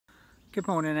Good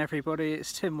morning everybody,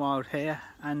 it's Tim Wild here,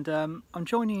 and I'm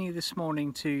joining you this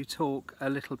morning to talk a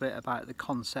little bit about the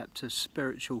concept of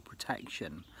spiritual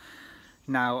protection.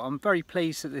 Now, I'm very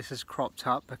pleased that this has cropped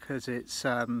up because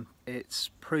it's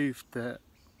proved that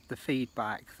the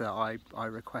feedback that I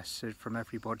requested from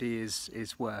everybody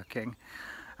is working,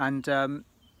 and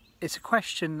it's a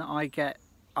question that I get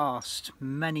asked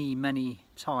many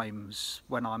times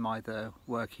when I'm either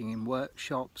working in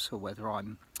workshops or whether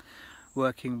I'm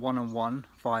working one-on-one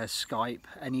via Skype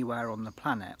anywhere on the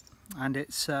planet. And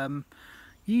it's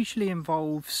usually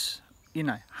involves,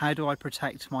 how do I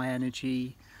protect my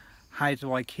energy, how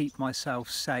do I keep myself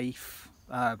safe,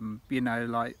 and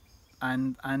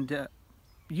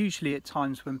usually at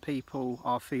times when people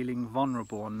are feeling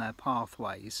vulnerable on their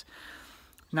pathways.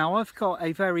 Now, I've got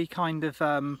a very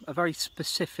a very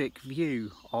specific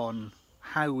view on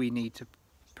how we need to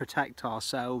protect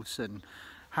ourselves and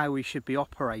how we should be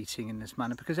operating in this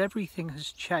manner, because everything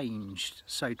has changed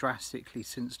so drastically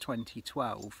since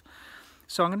 2012.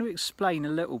 So I'm going to explain a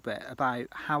little bit about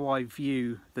how I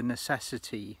view the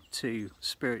necessity to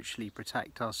spiritually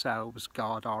protect ourselves,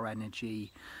 guard our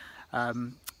energy,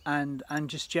 and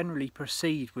just generally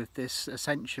proceed with this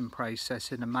ascension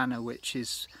process in a manner which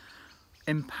is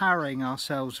empowering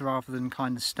ourselves rather than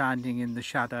kind of standing in the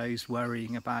shadows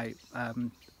worrying about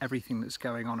everything that's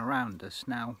going on around us.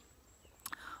 Now,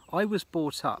 I was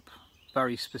brought up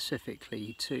very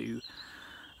specifically to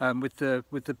with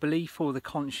the belief or the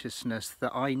consciousness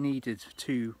that I needed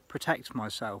to protect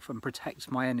myself and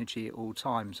protect my energy at all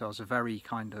times. I was a very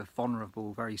kind of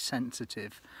vulnerable, very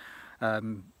sensitive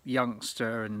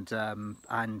youngster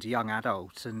and young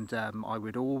adult, and I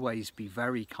would always be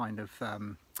very kind of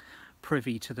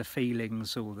privy to the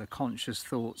feelings or the conscious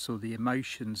thoughts or the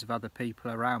emotions of other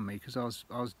people around me, because I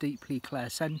was deeply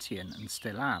clairsentient and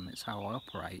still am. It's how I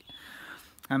operate.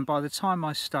 And by the time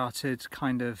I started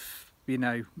kind of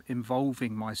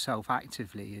involving myself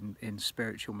actively in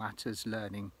spiritual matters,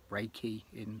 learning Reiki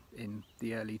in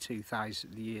the early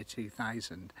 2000, the year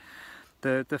 2000,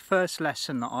 the first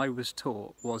lesson that I was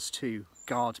taught was to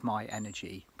guard my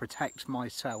energy, protect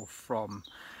myself from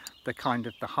the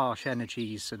harsh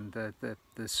energies and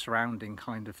the surrounding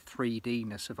kind of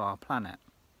 3D-ness of our planet.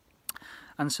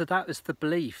 And so that was the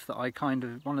belief that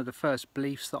one of the first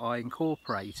beliefs that I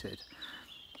incorporated.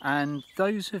 And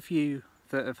those of you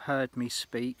that have heard me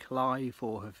speak live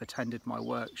or have attended my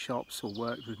workshops or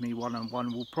worked with me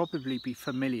one-on-one will probably be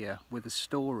familiar with a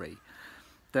story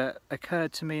that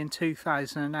occurred to me in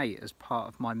 2008 as part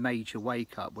of my major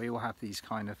wake-up. We all have these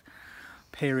kind of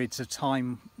periods of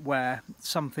time where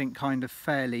something kind of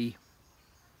fairly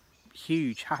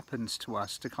huge happens to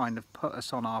us to kind of put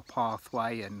us on our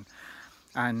pathway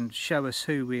and show us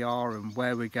who we are and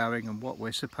where we're going and what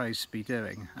we're supposed to be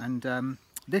doing. And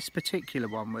this particular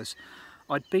one was,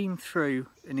 I'd been through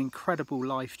an incredible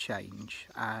life change,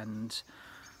 and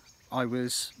I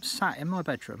was sat in my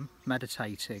bedroom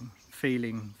meditating,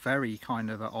 feeling very kind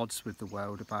of at odds with the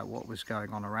world about what was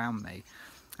going on around me.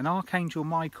 And Archangel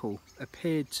Michael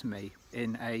appeared to me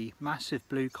in a massive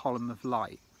blue column of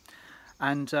light,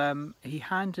 and he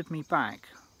handed me back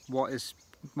what is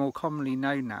more commonly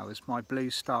known now as my blue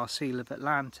star seal of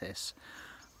Atlantis.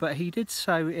 But he did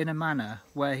so in a manner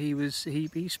where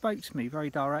he spoke to me very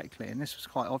directly, and this was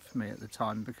quite odd for me at the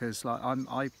time, because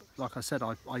like I said,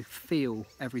 I feel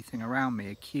everything around me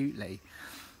acutely.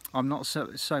 I'm not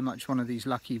so much one of these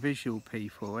lucky visual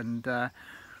people, and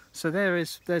so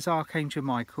there's Archangel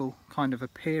Michael kind of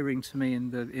appearing to me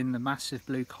in the massive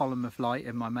blue column of light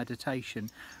in my meditation,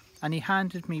 and he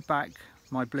handed me back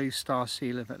my blue star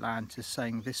seal of Atlantis,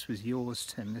 saying, "This was yours,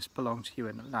 Tim, this belonged to you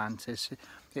in Atlantis. It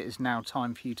is now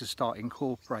time for you to start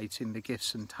incorporating the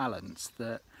gifts and talents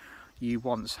that you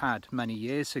once had many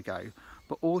years ago,"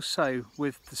 but also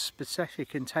with the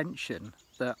specific intention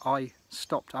that I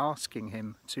stopped asking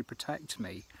him to protect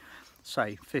me.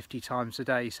 Say 50 times a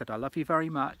day, he said, "I love you very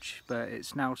much, but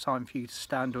it's now time for you to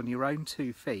stand on your own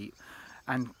 2 feet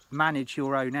and manage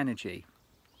your own energy."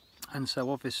 And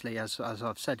so obviously, as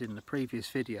I've said in the previous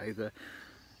video,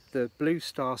 the blue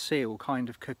star seal kind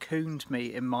of cocooned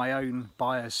me in my own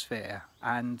biosphere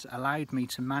and allowed me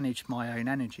to manage my own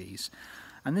energies.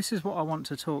 And this is what I want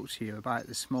to talk to you about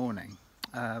this morning,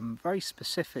 very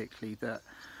specifically, that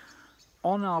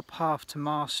on our path to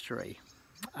mastery,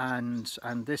 and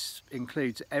this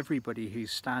includes everybody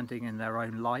who's standing in their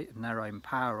own light and their own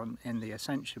power in the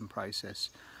ascension process,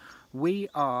 we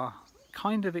are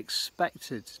kind of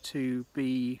expected to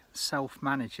be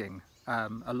self-managing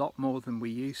a lot more than we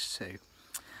used to.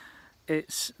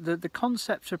 It's the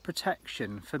concept of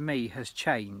protection for me has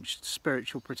changed,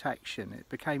 spiritual protection. It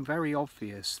became very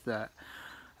obvious that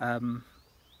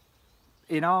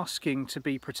in asking to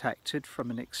be protected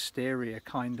from an exterior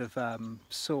kind of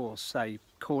source, say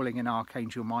calling in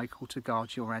Archangel Michael to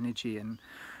guard your energy,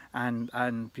 and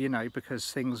you know,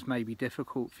 because things may be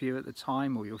difficult for you at the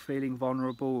time, or you're feeling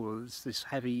vulnerable, or there's this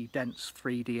heavy dense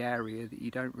 3D area that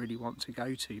you don't really want to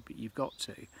go to but you've got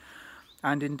to,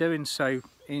 and in doing so,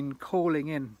 in calling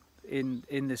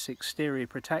in this exterior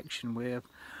protection, we're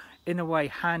in a way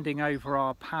handing over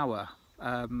our power,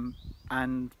 and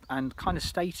kind of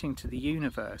stating to the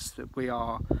universe that we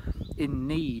are in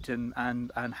need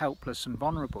and helpless and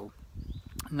vulnerable.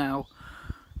 Now,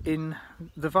 in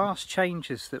the vast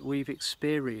changes that we've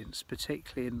experienced,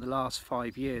 particularly in the last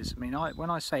 5 years, I mean, when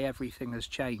I say everything has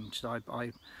changed,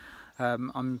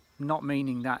 I'm not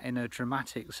meaning that in a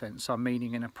dramatic sense. I'm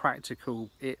meaning in a practical,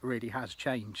 it really has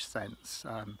changed sense.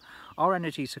 Our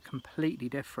energies are completely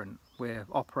different. We're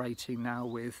operating now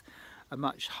with a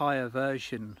much higher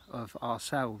version of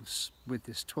ourselves,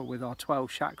 with our 12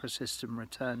 chakra system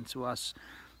returned to us,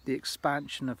 the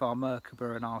expansion of our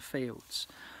Merkaba and our fields.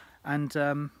 And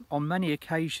on many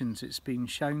occasions it's been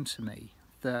shown to me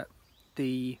that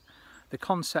the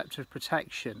concept of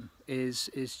protection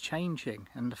is changing,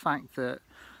 and the fact that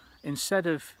instead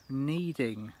of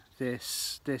needing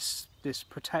this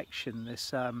protection,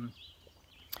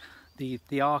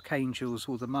 the archangels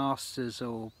or the masters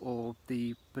or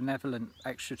the benevolent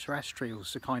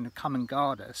extraterrestrials to kind of come and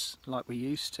guard us like we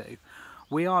used to,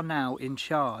 we are now in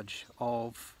charge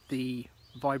of the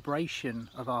vibration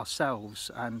of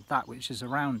ourselves and that which is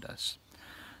around us.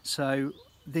 So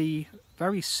the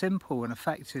very simple and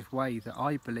effective way that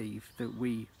I believe that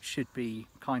we should be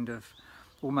kind of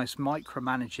almost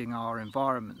micromanaging our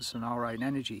environments and our own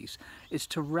energies is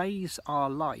to raise our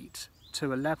light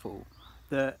to a level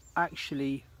that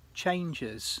actually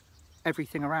changes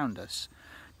everything around us.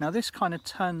 Now, this kind of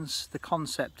turns the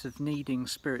concept of needing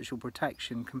spiritual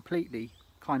protection completely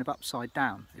kind of upside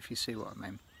down, if you see what I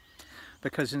mean.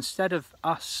 Because instead of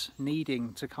us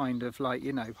needing to kind of, like,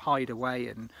 you know, hide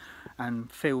away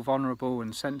and feel vulnerable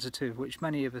and sensitive, which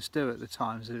many of us do at the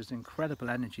times, there's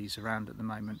incredible energies around at the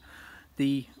moment.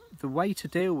 The way to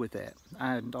deal with it,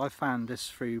 and I found this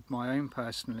through my own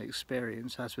personal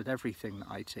experience, as with everything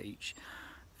that I teach,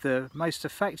 the most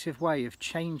effective way of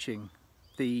changing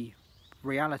the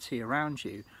reality around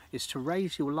you is to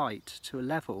raise your light to a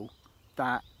level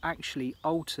that actually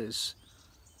alters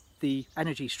the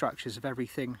energy structures of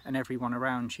everything and everyone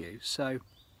around you. So,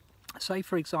 say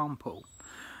for example,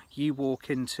 you walk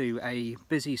into a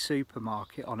busy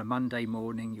supermarket on a Monday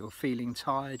morning, you're feeling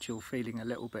tired, you're feeling a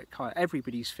little bit kind of,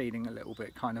 everybody's feeling a little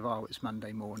bit kind of, oh, it's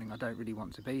Monday morning, I don't really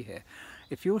want to be here.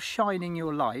 If you're shining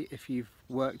your light, if you've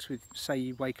worked with, say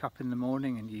you wake up in the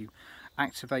morning and you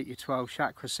activate your 12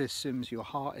 chakra systems, your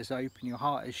heart is open, your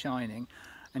heart is shining,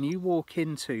 and you walk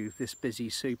into this busy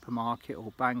supermarket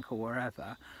or bank or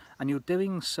wherever, and you're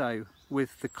doing so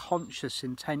with the conscious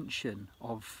intention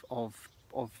of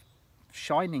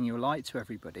shining your light to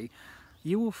everybody,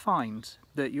 you will find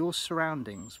that your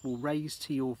surroundings will raise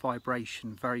to your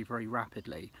vibration very, very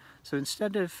rapidly. So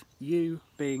instead of you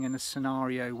being in a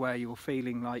scenario where you're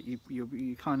feeling like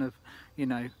you kind of, you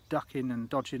know, ducking and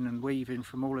dodging and weaving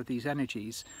from all of these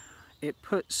energies, it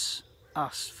puts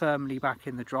us firmly back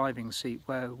in the driving seat,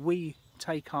 where we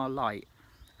take our light,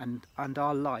 and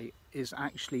our light is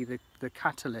actually the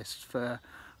catalyst for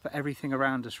everything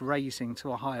around us raising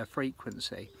to a higher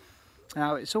frequency.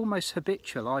 Now, it's almost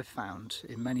habitual, I've found,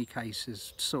 in many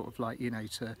cases, sort of like, you know,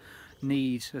 to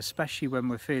need, especially when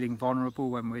we're feeling vulnerable,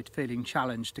 when we're feeling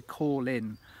challenged, to call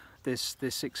in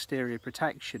this exterior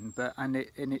protection. And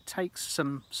it takes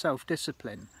some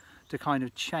self-discipline to kind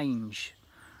of change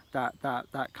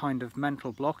that kind of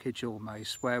mental blockage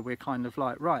almost, where we're kind of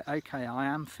like, right, okay, I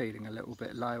am feeling a little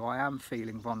bit low, I am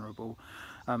feeling vulnerable.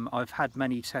 I've had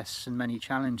many tests and many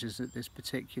challenges at this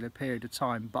particular period of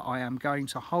time, but I am going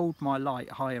to hold my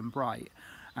light high and bright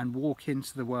and walk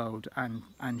into the world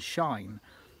and shine,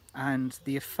 and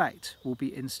the effect will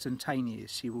be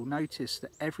instantaneous. You will notice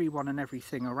that everyone and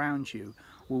everything around you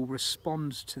will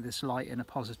respond to this light in a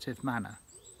positive manner.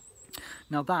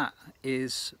 Now, that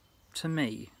is, to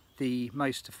me, the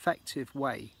most effective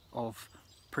way of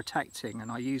protecting,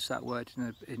 and I use that word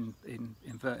in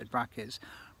inverted brackets,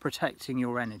 protecting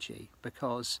your energy.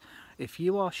 Because if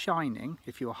you are shining,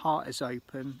 if your heart is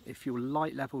open, if your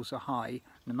light levels are high,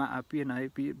 no matter, you know,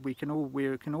 we can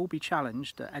all be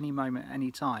challenged at any moment,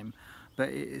 any time, but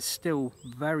it is still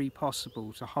very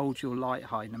possible to hold your light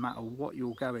high no matter what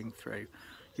you're going through.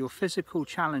 Your physical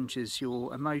challenges,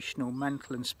 your emotional,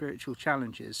 mental and spiritual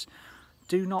challenges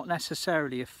do not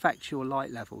necessarily affect your light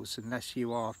levels unless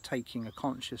you are taking a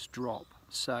conscious drop.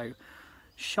 So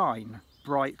shine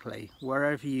brightly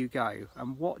wherever you go,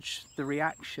 and watch the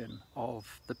reaction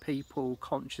of the people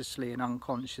consciously and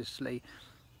unconsciously,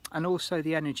 and also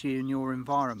the energy in your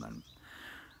environment.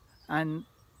 And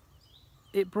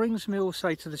it brings me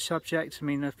also to the subject, I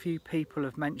mean, a few people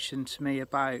have mentioned to me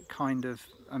about kind of,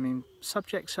 I mean,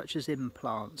 subjects such as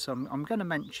implants. I'm going to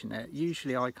mention it.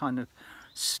 Usually I kind of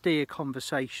steer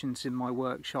conversations in my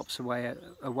workshops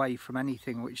away from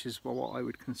anything which is what I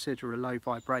would consider a low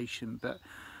vibration, but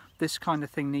this kind of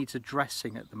thing needs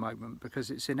addressing at the moment, because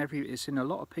it's in a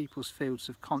lot of people's fields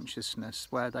of consciousness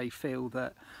where they feel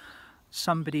that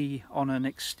somebody on an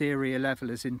exterior level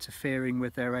is interfering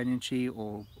with their energy,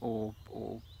 or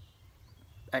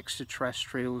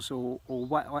extraterrestrials, or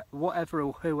whatever,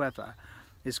 or whoever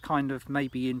is kind of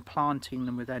maybe implanting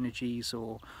them with energies,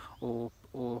 or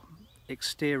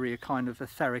exterior kind of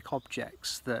etheric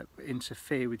objects that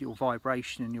interfere with your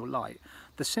vibration and your light.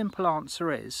 The simple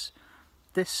answer is,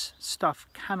 this stuff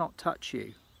cannot touch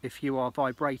you if you are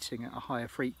vibrating at a higher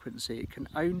frequency. It can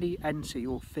only enter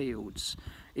your fields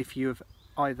if you have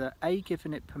either A,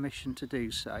 given it permission to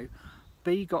do so,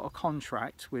 B, got a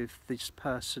contract with this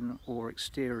person or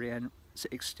exterior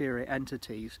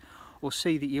entities, or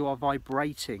C, that you are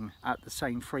vibrating at the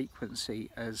same frequency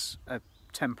as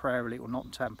temporarily or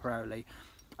not temporarily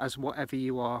as whatever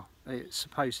you are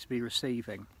supposed to be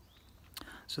receiving.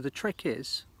 So the trick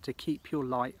is to keep your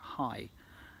light high.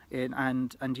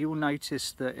 And you'll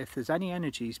notice that if there's any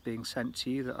energies being sent to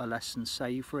you that are less than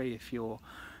savoury, if you're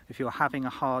having a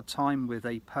hard time with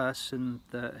a person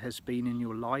that has been in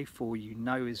your life, or you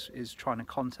know is trying to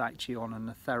contact you on an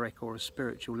etheric or a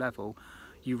spiritual level,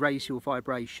 you raise your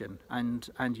vibration, and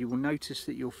you will notice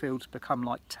that your fields become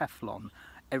like Teflon.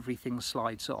 Everything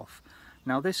slides off.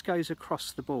 Now this goes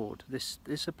across the board.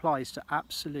 This applies to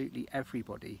absolutely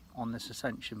everybody on this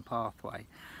ascension pathway.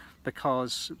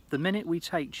 Because the minute we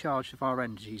take charge of our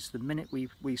energies, the minute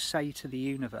we say to the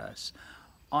universe,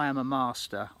 I am a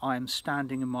master, I am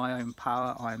standing in my own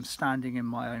power, I am standing in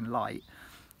my own light,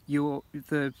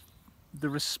 the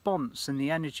response and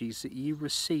the energies that you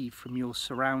receive from your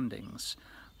surroundings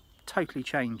totally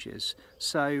changes.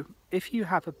 So if you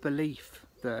have a belief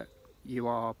that you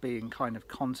are being kind of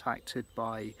contacted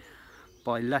by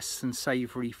less than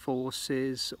savoury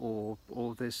forces, or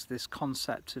this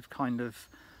concept of kind of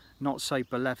not so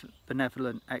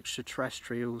benevolent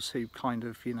extraterrestrials who kind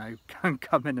of, you know, can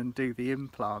come in and do the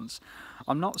implants.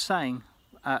 I'm not saying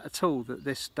at all that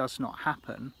this does not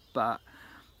happen, but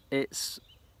it's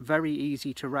very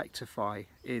easy to rectify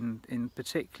in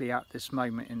particularly at this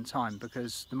moment in time,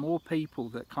 because the more people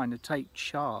that kind of take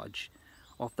charge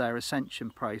of their ascension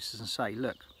process and say,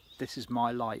 look, this is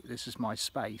my light, this is my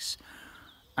space,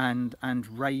 and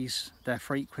raise their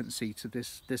frequency to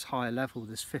this higher level,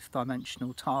 this fifth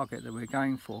dimensional target that we're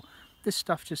going for, this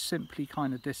stuff just simply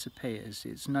kind of disappears.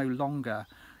 It's no longer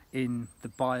in the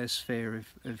biosphere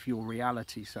of your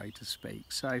reality, so to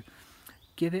speak. So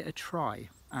give it a try,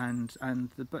 and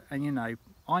you know,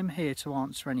 I'm here to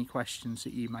answer any questions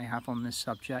that you may have on this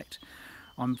subject.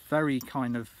 I'm very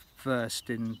kind of versed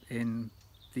in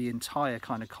the entire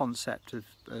kind of concept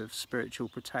of spiritual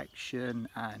protection,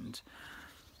 and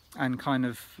kind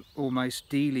of almost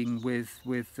dealing with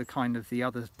the kind of the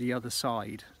other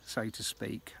side, so to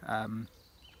speak,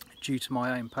 due to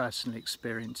my own personal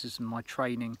experiences and my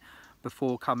training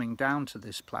before coming down to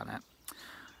this planet.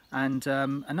 And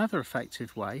another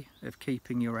effective way of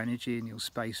keeping your energy in your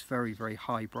space very, very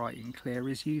high, bright and clear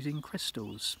is using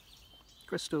crystals.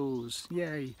 Crystals,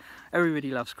 yay!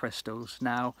 Everybody loves crystals.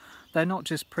 Now, they're not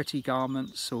just pretty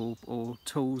garments or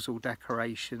tools or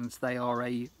decorations. They are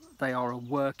a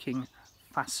working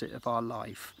facet of our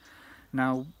life.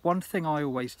 Now, one thing I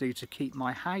always do to keep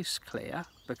my house clear,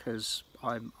 because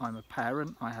I'm a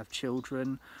parent, I have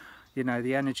children, you know,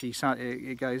 the energy,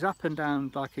 it goes up and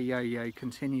down like a yo-yo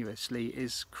continuously,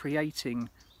 is creating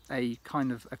a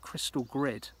kind of a crystal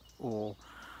grid, or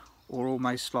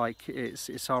almost like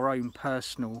it's our own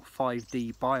personal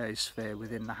 5D biosphere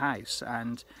within the house.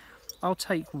 And I'll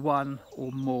take one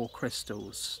or more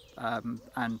crystals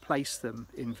and place them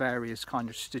in various kind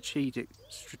of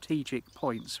strategic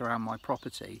points around my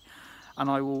property, and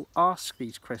I will ask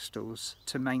these crystals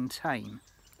to maintain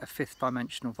a fifth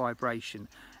dimensional vibration.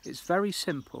 It's very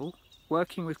simple.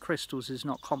 Working with crystals is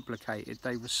not complicated.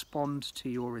 They respond to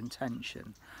your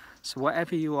intention. So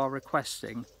whatever you are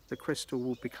requesting, the crystal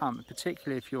will become,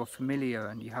 particularly if you're familiar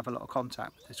and you have a lot of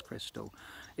contact with this crystal,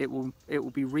 it will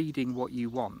be reading what you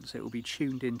want. It will be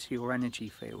tuned into your energy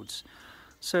fields.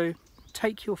 So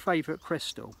take your favourite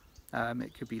crystal.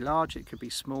 It could be large, it could be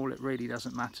small, it really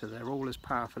doesn't matter. They're all as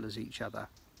powerful as each other.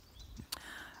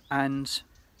 And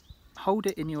hold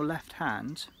it in your left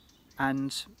hand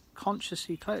and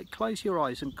consciously close your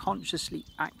eyes and consciously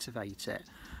activate it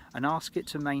and ask it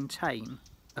to maintain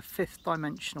a 5th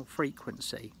dimensional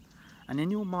frequency, and in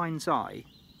your mind's eye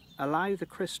allow the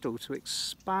crystal to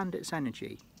expand its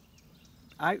energy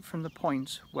out from the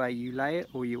point where you lay it,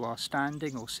 or you are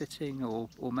standing or sitting or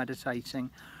meditating.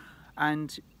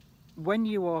 And when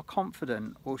you are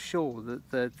confident or sure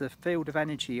that the field of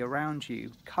energy around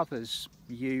you covers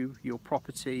you, your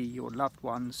property, your loved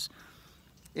ones,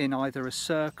 in either a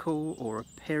circle or a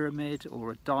pyramid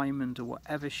or a diamond or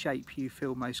whatever shape you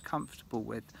feel most comfortable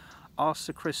with, ask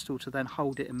the crystal to then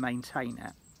hold it and maintain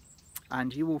it.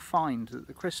 And you will find that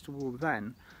the crystal will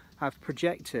then have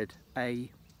projected a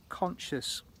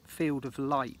conscious field of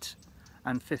light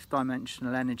and 5th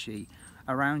dimensional energy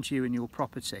around you and your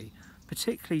property.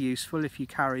 Particularly useful if you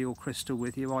carry your crystal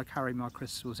with you. I carry my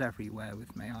crystals everywhere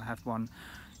with me. I have one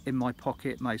in my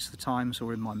pocket most of the times,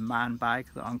 or in my man bag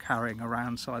that I'm carrying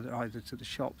around, so either to the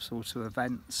shops or to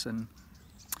events, and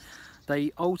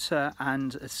they alter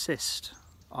and assist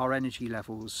our energy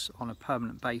levels on a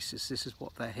permanent basis. This is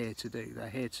what they're here to do. They're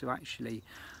here to actually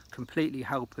completely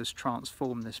help us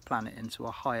transform this planet into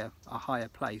a higher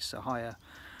place, a higher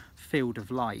field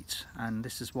of light. And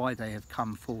this is why they have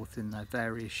come forth in their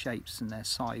various shapes and their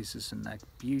sizes and their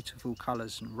beautiful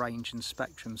colours and range and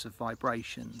spectrums of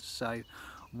vibrations. So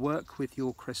work with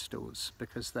your crystals,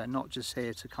 because they're not just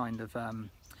here to kind of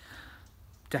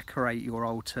decorate your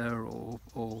altar or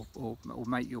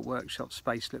make your workshop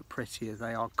space look prettier.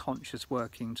 They are conscious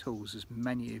working tools, as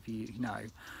many of you know,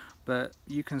 but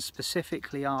you can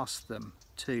specifically ask them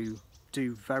to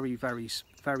do very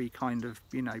kind of,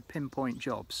 you know, pinpoint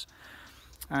jobs.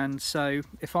 And so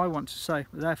if I want to say,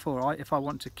 therefore, if I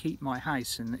want to keep my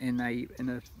house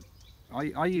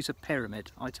I use a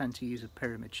pyramid. I tend to use a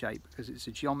pyramid shape because it's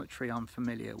a geometry I'm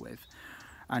familiar with,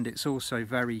 and it's also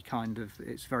very kind of,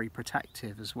 it's very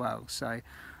protective as well. So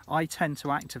I tend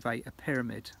to activate a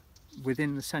pyramid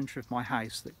within the centre of my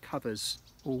house that covers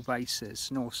all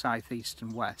bases, north, south, east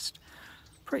and west,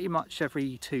 pretty much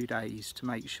every 2 days, to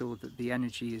make sure that the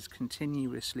energy is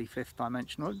continuously 5th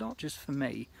dimensional, not just for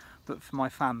me but for my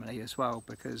family as well,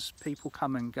 because people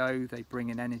come and go, they bring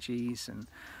in energies, and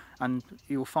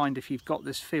you'll find if you've got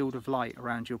this field of light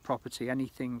around your property,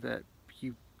 anything that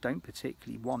you don't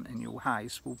particularly want in your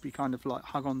house will be kind of like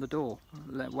hung on the door,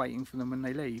 waiting for them when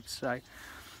they leave. So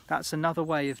that's another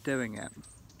way of doing it.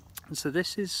 And so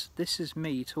this is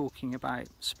me talking about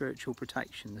spiritual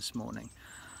protection this morning.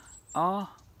 Our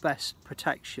best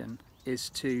protection is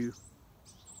to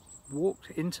walk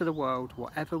into the world,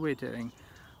 whatever we're doing,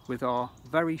 with our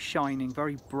very shining,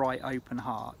 very bright open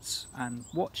hearts, and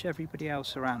watch everybody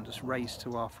else around us raise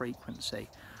to our frequency.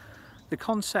 The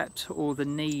concept or the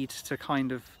need to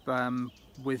kind of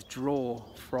withdraw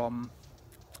from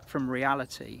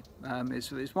reality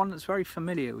is one that's very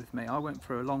familiar with me. I went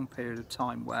through a long period of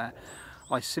time where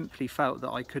I simply felt that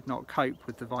I could not cope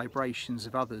with the vibrations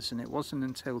of others, and it wasn't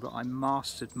until that I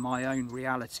mastered my own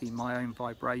reality, my own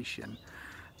vibration,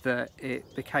 that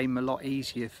it became a lot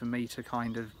easier for me to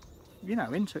kind of, you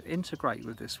know, integrate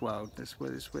with this world, this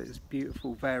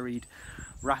beautiful, varied,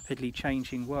 rapidly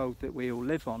changing world that we all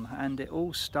live on. And it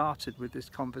all started with this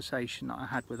conversation that I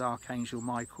had with Archangel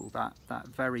Michael that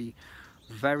very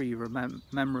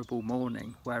memorable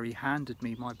morning, where he handed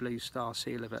me my blue star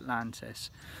seal of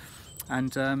Atlantis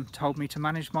and told me to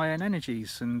manage my own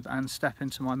energies and step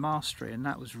into my mastery. And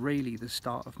that was really the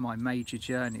start of my major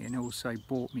journey, and also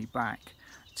brought me back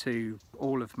to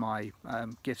all of my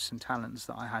gifts and talents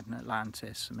that I had in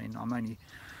Atlantis. I mean, I'm only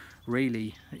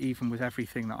really, even with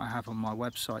everything that I have on my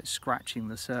website, scratching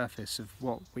the surface of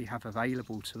what we have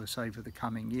available to us over the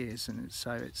coming years, and it's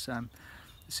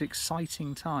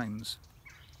exciting times.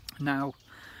 Now,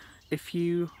 if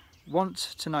you want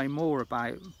to know more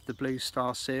about the Blue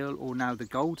Star Seal, or now the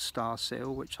Gold Star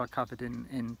Seal, which I covered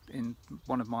in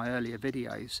one of my earlier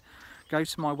videos, go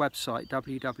to my website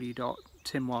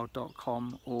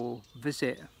www.timwilde.com, or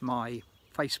visit my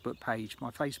Facebook page. My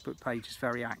Facebook page is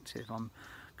very active. I'm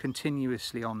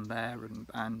continuously on there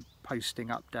and posting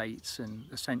updates and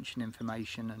ascension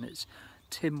information, and it's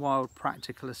Tim Wilde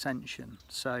Practical Ascension.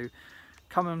 So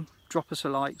come and drop us a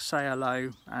like, say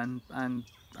hello, and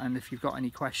if you've got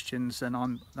any questions,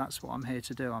 then that's what I'm here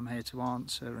to do. I'm here to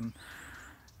answer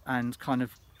and kind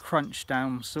of crunch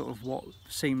down sort of what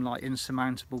seem like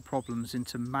insurmountable problems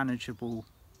into manageable,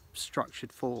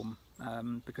 structured form,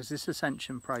 because this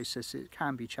ascension process, it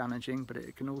can be challenging, but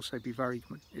it can also be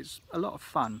it's a lot of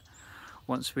fun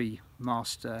once we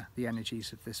master the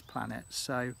energies of this planet.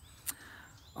 So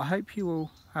I hope you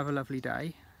all have a lovely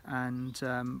day, and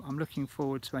I'm looking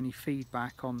forward to any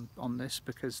feedback on this,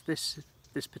 because this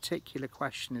particular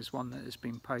question is one that has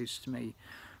been posed to me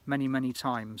many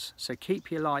times. So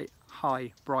keep your light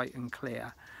high, bright and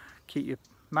clear, keep your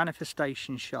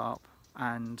manifestation sharp,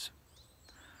 and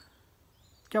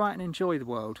go out and enjoy the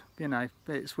world. You know,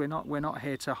 we're not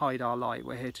here to hide our light,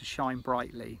 we're here to shine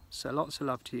brightly. So lots of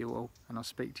love to you all, and I'll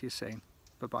speak to you soon.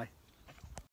 Bye bye.